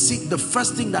person is sick, the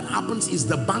first thing that happens is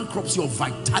the bankruptcy of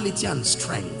vitality and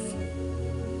strength.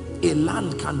 A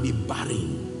land can be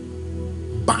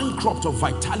barren, bankrupt of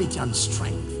vitality and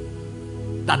strength,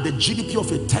 that the GDP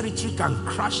of a territory can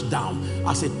crash down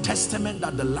as a testament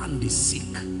that the land is sick.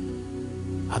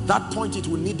 At that point, it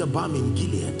will need the balm in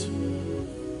Gilead.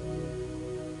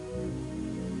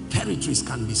 Territories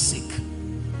can be sick.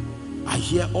 I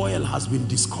hear oil has been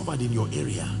discovered in your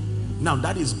area. Now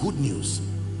that is good news,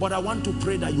 but I want to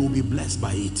pray that you will be blessed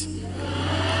by it,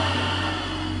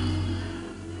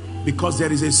 because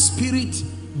there is a spirit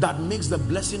that makes the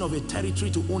blessing of a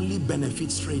territory to only benefit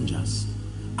strangers,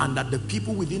 and that the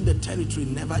people within the territory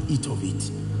never eat of it.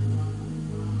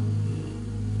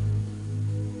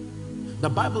 The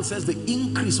Bible says the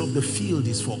increase of the field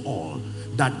is for all,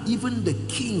 that even the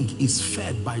king is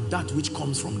fed by that which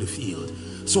comes from the field.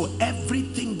 So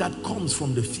everything that comes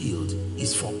from the field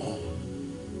is for all.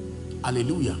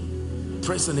 Hallelujah.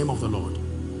 Praise the name of the Lord.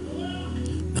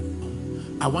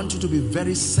 I want you to be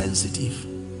very sensitive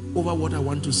over what I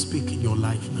want to speak in your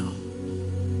life now.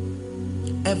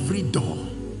 Every door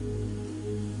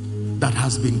that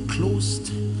has been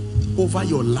closed over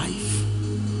your life,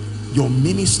 your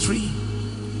ministry,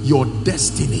 your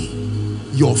destiny,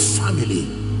 your family.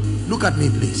 Look at me,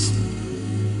 please.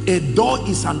 A door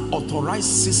is an authorized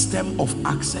system of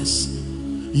access.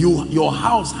 Your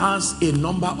house has a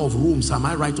number of rooms, am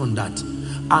I right on that?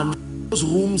 And those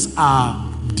rooms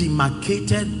are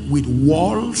demarcated with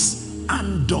walls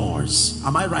and doors,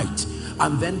 am I right?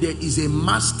 And then there is a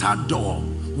master door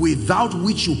without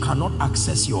which you cannot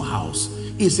access your house.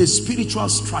 It's a spiritual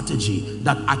strategy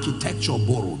that architecture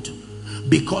borrowed.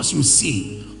 Because you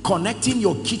see, connecting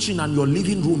your kitchen and your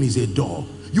living room is a door.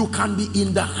 You can be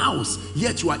in the house,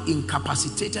 yet you are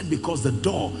incapacitated because the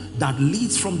door that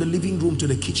leads from the living room to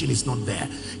the kitchen is not there.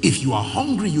 If you are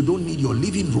hungry, you don't need your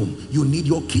living room, you need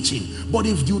your kitchen. But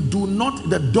if you do not,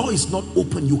 the door is not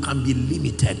open, you can be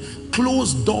limited.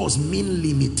 Closed doors mean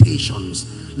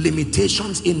limitations.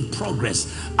 Limitations in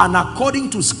progress. And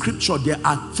according to scripture, there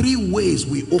are three ways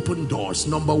we open doors.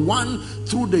 Number one,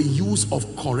 through the use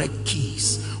of correct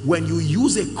keys. When you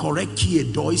use a correct key, a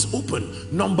door is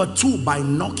open. Number two, by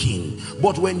knocking.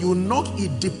 But when you knock,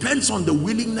 it depends on the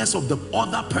willingness of the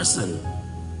other person.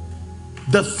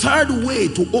 The third way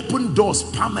to open doors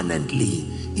permanently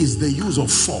is the use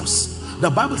of force.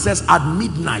 The Bible says at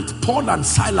midnight, Paul and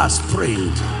Silas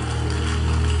prayed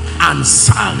and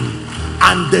sang,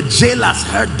 and the jailers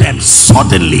heard them.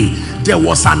 Suddenly there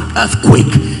was an earthquake.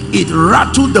 It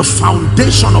rattled the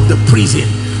foundation of the prison,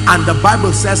 and the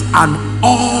Bible says, and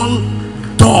all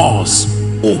doors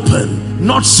open.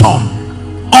 Not some,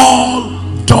 all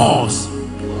doors.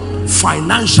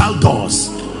 Financial doors,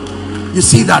 you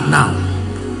see that now.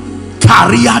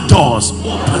 Career doors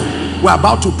open. We're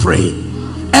about to pray.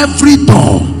 Every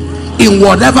door in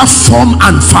whatever form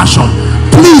and fashion,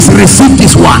 please receive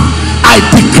this one. I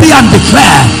decree and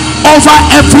declare over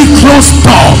every closed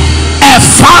door,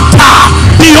 Ephata,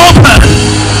 be open,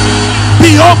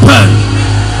 be open.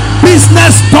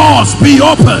 Business doors be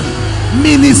open,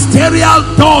 ministerial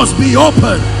doors be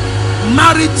open,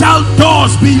 marital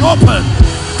doors be open,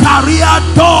 career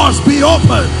doors be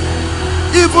open,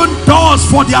 even doors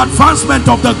for the advancement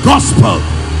of the gospel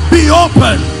be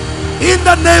open in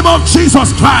the name of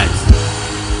Jesus Christ.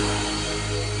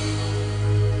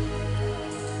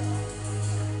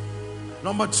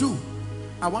 Number two,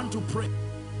 I want to pray.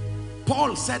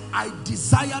 Paul said, I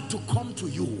desire to come to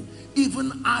you,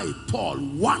 even I, Paul,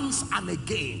 once and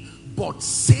again, but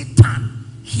Satan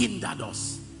hindered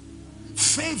us.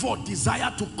 Favor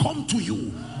desired to come to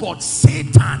you, but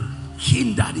Satan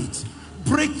hindered it.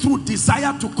 Breakthrough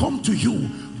desired to come to you,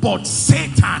 but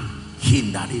Satan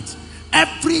hindered it.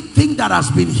 Everything that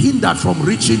has been hindered from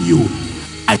reaching you,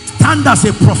 I stand as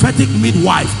a prophetic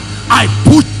midwife. I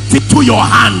push it to your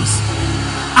hands.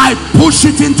 I push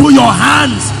it into your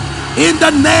hands in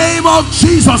the name of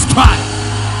Jesus Christ.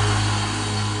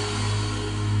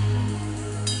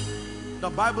 The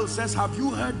Bible says, have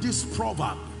you heard this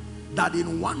proverb, that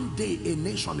in one day a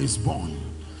nation is born,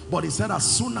 but it said as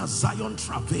soon as Zion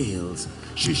travails,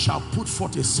 she shall put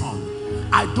forth a son.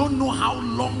 I don't know how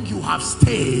long you have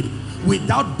stayed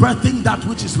without birthing that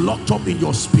which is locked up in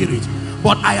your spirit,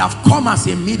 but I have come as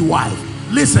a midwife.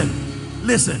 Listen,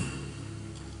 listen.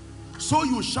 So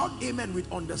you shout amen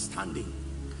with understanding.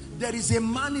 There is a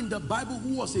man in the Bible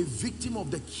who was a victim of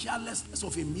the carelessness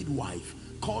of a midwife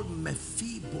called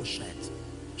Mephibosheth.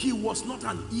 He was not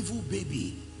an evil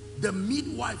baby. The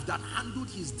midwife that handled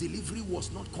his delivery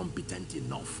was not competent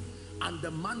enough, and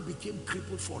the man became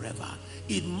crippled forever.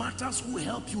 It matters who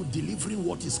help you delivering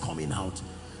what is coming out.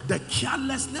 The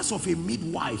carelessness of a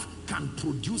midwife can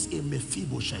produce a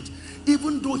Mephibosheth.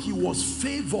 Even though he was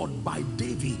favored by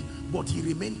David, but he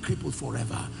remained crippled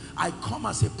forever. I come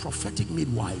as a prophetic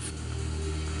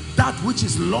midwife. That which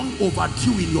is long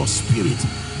overdue in your spirit,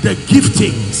 the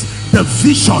giftings, the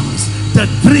visions, the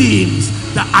dreams,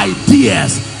 the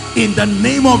ideas, in the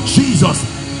name of Jesus,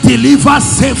 deliver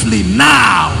safely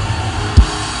now.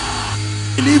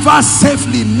 Deliver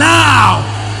safely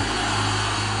now.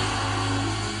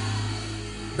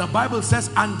 The Bible says,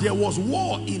 and there was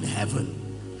war in heaven.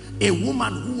 A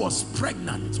woman who was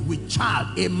pregnant with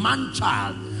child, a man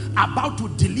child, about to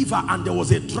deliver, and there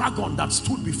was a dragon that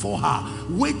stood before her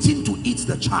waiting to eat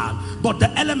the child. But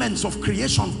the elements of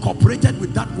creation cooperated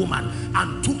with that woman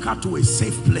and took her to a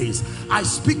safe place. I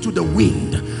speak to the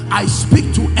wind, I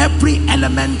speak to every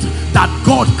element that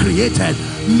God created.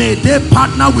 May they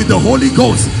partner with the Holy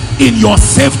Ghost in your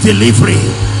safe delivery,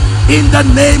 in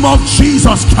the name of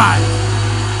Jesus Christ.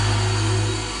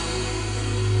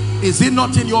 Is it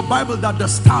not in your Bible that the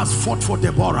stars fought for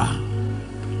Deborah?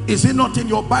 Is it not in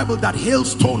your Bible that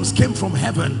hailstones came from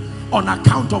heaven on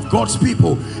account of God's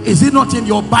people? Is it not in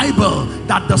your Bible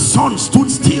that the sun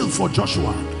stood still for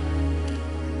Joshua?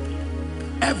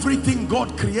 Everything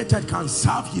God created can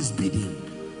serve his bidding.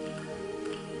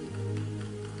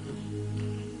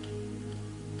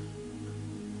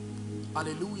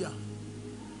 Hallelujah.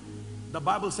 The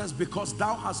Bible says, because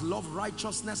thou hast loved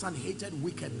righteousness and hated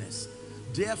wickedness,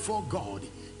 therefore God,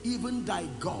 even thy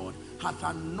God, hath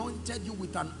anointed you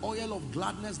with an oil of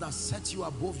gladness that sets you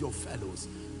above your fellows.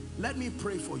 Let me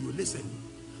pray for you. Listen,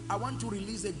 I want to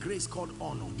release a grace called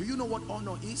honor. Do you know what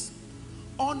honor is?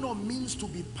 Honor means to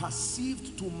be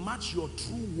perceived to match your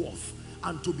true worth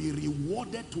and to be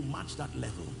rewarded to match that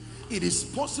level. It is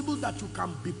possible that you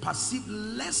can be perceived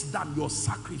less than your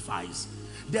sacrifice.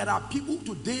 There are people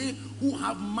today who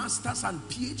have masters and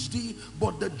PhD,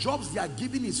 but the jobs they are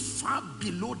given is far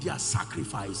below their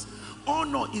sacrifice.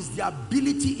 Honor is the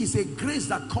ability, is a grace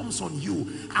that comes on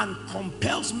you and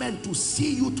compels men to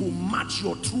see you to match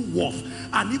your true worth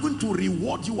and even to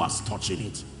reward you as touching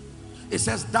it. It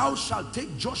says, thou shalt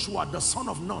take Joshua the son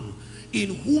of Nun,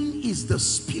 in whom is the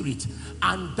Spirit,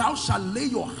 and thou shalt lay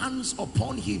your hands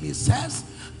upon him, it says,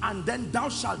 and then thou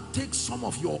shalt take some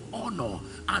of your honor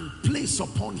and place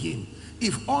upon him.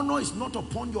 If honor is not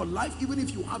upon your life, even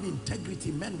if you have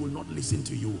integrity, men will not listen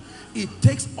to you. It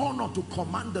takes honor to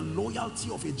command the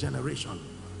loyalty of a generation.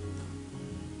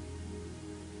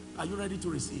 Are you ready to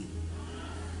receive?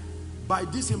 By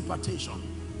this impartation,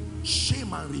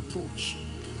 shame and reproach,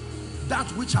 that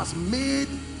which has made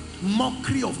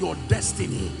mockery of your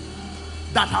destiny,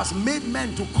 that has made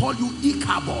men to call you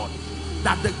Ichabod,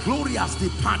 that the glory has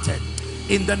departed,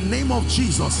 in the name of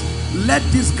Jesus, let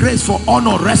this grace for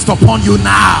honor rest upon you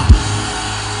now.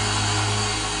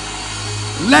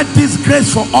 Let this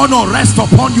grace for honor rest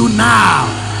upon you now.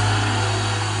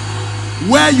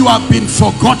 Where you have been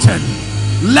forgotten,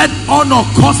 let honor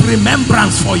cause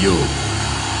remembrance for you.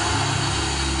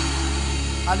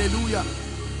 Hallelujah.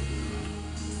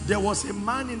 There was a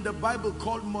man in the Bible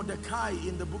called Mordecai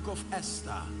in the book of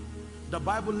Esther. The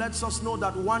Bible lets us know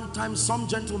that one time some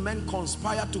gentlemen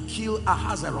conspired to kill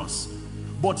Ahasuerus,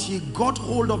 but he got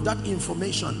hold of that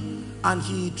information and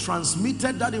he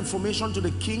transmitted that information to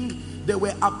the king. They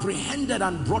were apprehended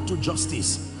and brought to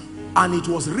justice, and it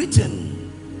was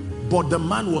written, but the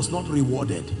man was not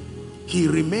rewarded. He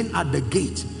remained at the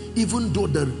gate, even though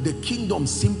the kingdom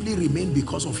simply remained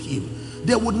because of him.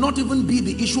 There would not even be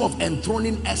the issue of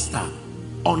enthroning Esther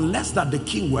unless that the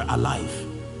king were alive.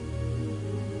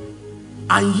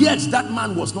 And yet that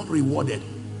man was not rewarded.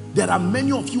 There are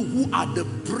many of you who are the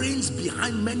brains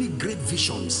behind many great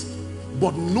visions,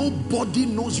 but nobody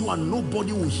knows you and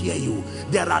nobody will hear you.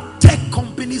 There are tech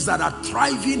companies that are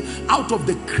thriving out of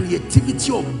the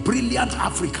creativity of brilliant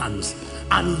Africans,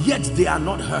 and yet they are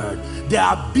not heard. There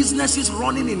are businesses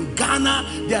running in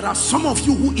Ghana. There are some of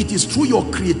you who it is through your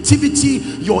creativity,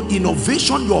 your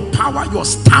innovation, your power, your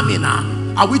stamina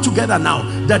Are we together now?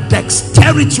 The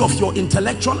dexterity of your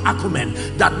intellectual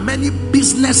acumen, that many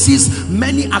businesses,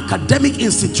 many academic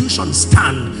institutions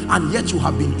stand, and yet you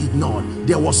have been ignored.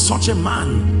 There was such a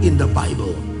man in the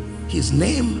Bible. His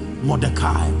name,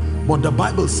 Mordecai. But the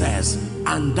Bible says,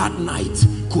 and that night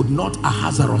could not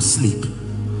Ahasuerus sleep.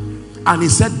 And he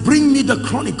said, bring me the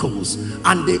chronicles.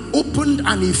 And they opened,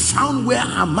 and he found where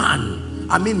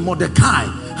Mordecai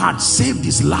had saved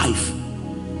his life.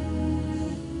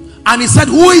 And he said,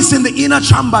 who is in the inner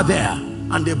chamber there?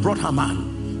 And they brought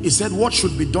Haman. He said, what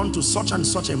should be done to such and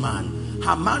such a man?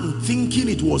 Haman, thinking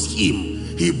it was him,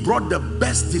 he brought the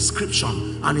best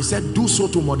description, and he said, do so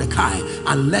to Mordecai,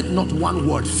 and let not one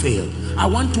word fail. I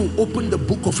want to open the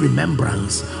book of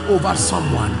remembrance over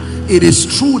someone. It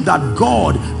is true that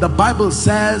God, the Bible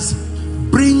says,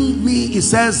 bring me, it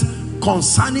says,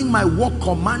 concerning my work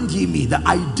command ye me. The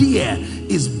idea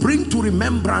is bring to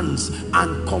remembrance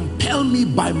and compel me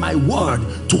by my word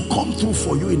to come through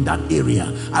for you in that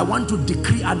area. I want to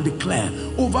decree and declare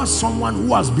over someone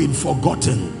who has been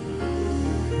forgotten.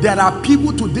 There are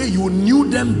people today, you knew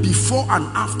them before and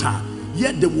after,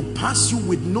 yet they will pass you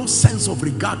with no sense of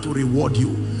regard to reward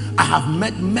you. I have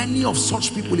met many of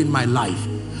such people in my life.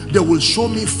 They will show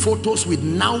me photos with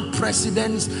now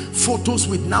presidents, photos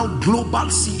with now global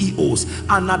CEOs,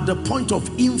 and at the point of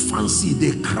infancy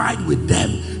they cried with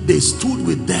them, they stood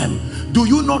with them. Do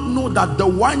you not know that the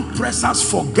wine pressers,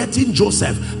 forgetting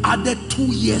Joseph, added 2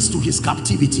 years to his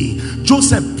captivity?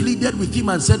 Joseph pleaded with him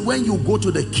and said, when you go to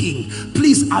the king,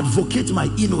 please advocate my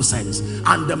innocence.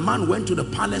 And the man went to the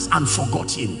palace and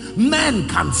forgot him. Men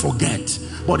can forget,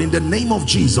 but in the name of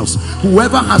Jesus,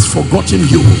 whoever has forgotten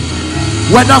you,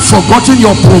 whether forgotten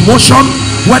your promotion,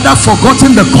 whether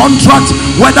forgotten the contract,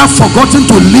 whether forgotten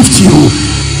to lift you,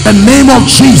 in the name of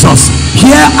Jesus,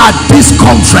 here at this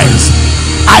conference,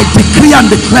 I decree and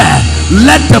declare,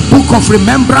 let the book of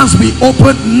remembrance be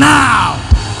opened now.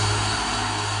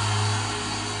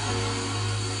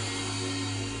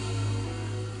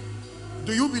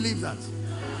 Do you believe that?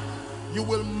 You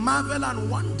will marvel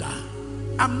and wonder.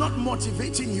 I'm not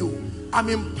motivating you. I'm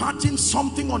imparting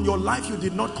something on your life you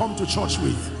did not come to church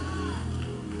with.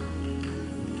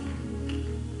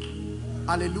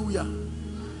 Hallelujah.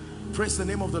 Praise the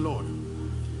name of the Lord.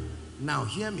 Now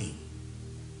hear me.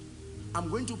 I'm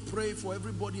going to pray for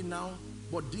everybody now,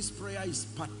 but this prayer is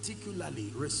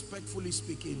particularly, respectfully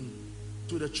speaking,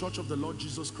 to the church of the Lord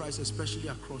Jesus Christ, especially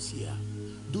across here.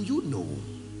 Do you know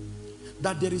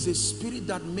that there is a spirit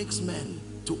that makes men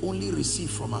to only receive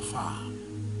from afar?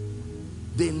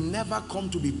 They never come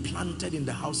to be planted in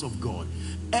the house of God.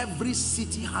 Every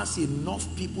city has enough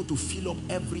people to fill up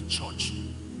every church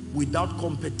without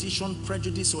competition,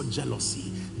 prejudice, or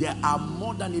jealousy. There are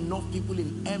more than enough people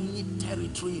in any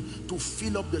territory to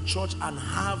fill up the church and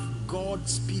have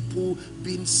God's people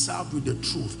being served with the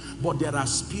truth. But there are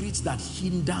spirits that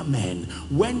hinder men.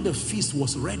 When the feast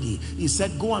was ready, he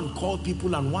said, go and call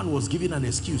people, and one was giving an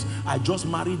excuse. I just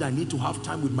married, I need to have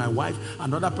time with my wife.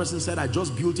 Another person said, I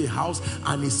just built a house.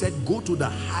 And he said, go to the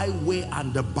highway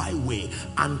and the byway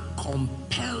and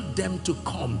compel them to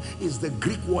come. Is the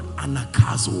Greek word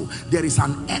anakazo. There is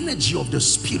an energy of the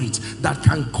spirit that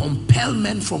can compel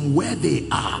men from where they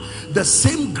are. The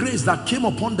same grace that came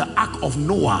upon the ark of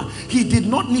Noah, he did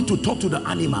not need to talk to the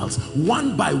animals.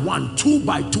 1 by 1, 2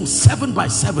 by 2, 7 by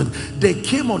 7, they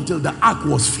came until the ark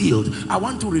was filled. I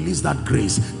want to release that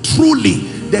grace. Truly,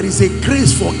 there is a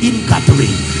grace for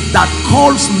ingathering that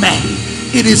calls men.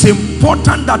 It is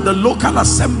important that the local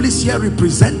assemblies here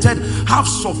represented have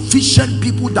sufficient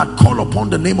people that call upon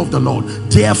the name of the Lord.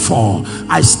 Therefore,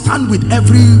 I stand with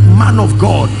every man of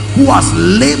God who has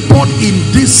labored in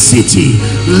this city,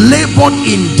 labored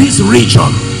in this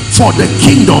region for the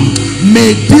kingdom.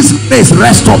 May this grace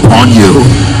rest upon you,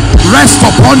 rest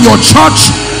upon your church,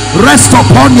 rest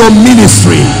upon your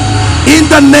ministry,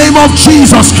 in the name of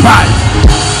Jesus Christ.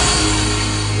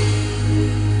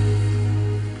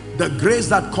 The grace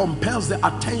that compels the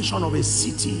attention of a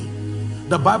city.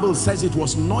 The Bible says it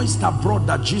was noised abroad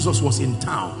that Jesus was in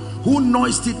town. Who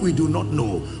noised it, we do not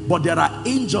know. But there are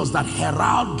angels that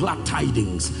herald glad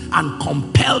tidings and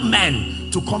compel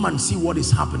men to come and see what is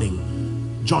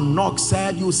happening. John Knox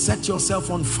said, you set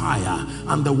yourself on fire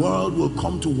and the world will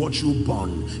come to watch you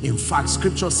burn. In fact,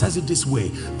 scripture says it this way,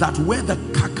 that where the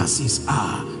carcasses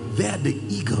are, there the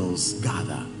eagles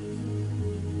gather.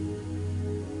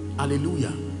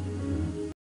 Hallelujah.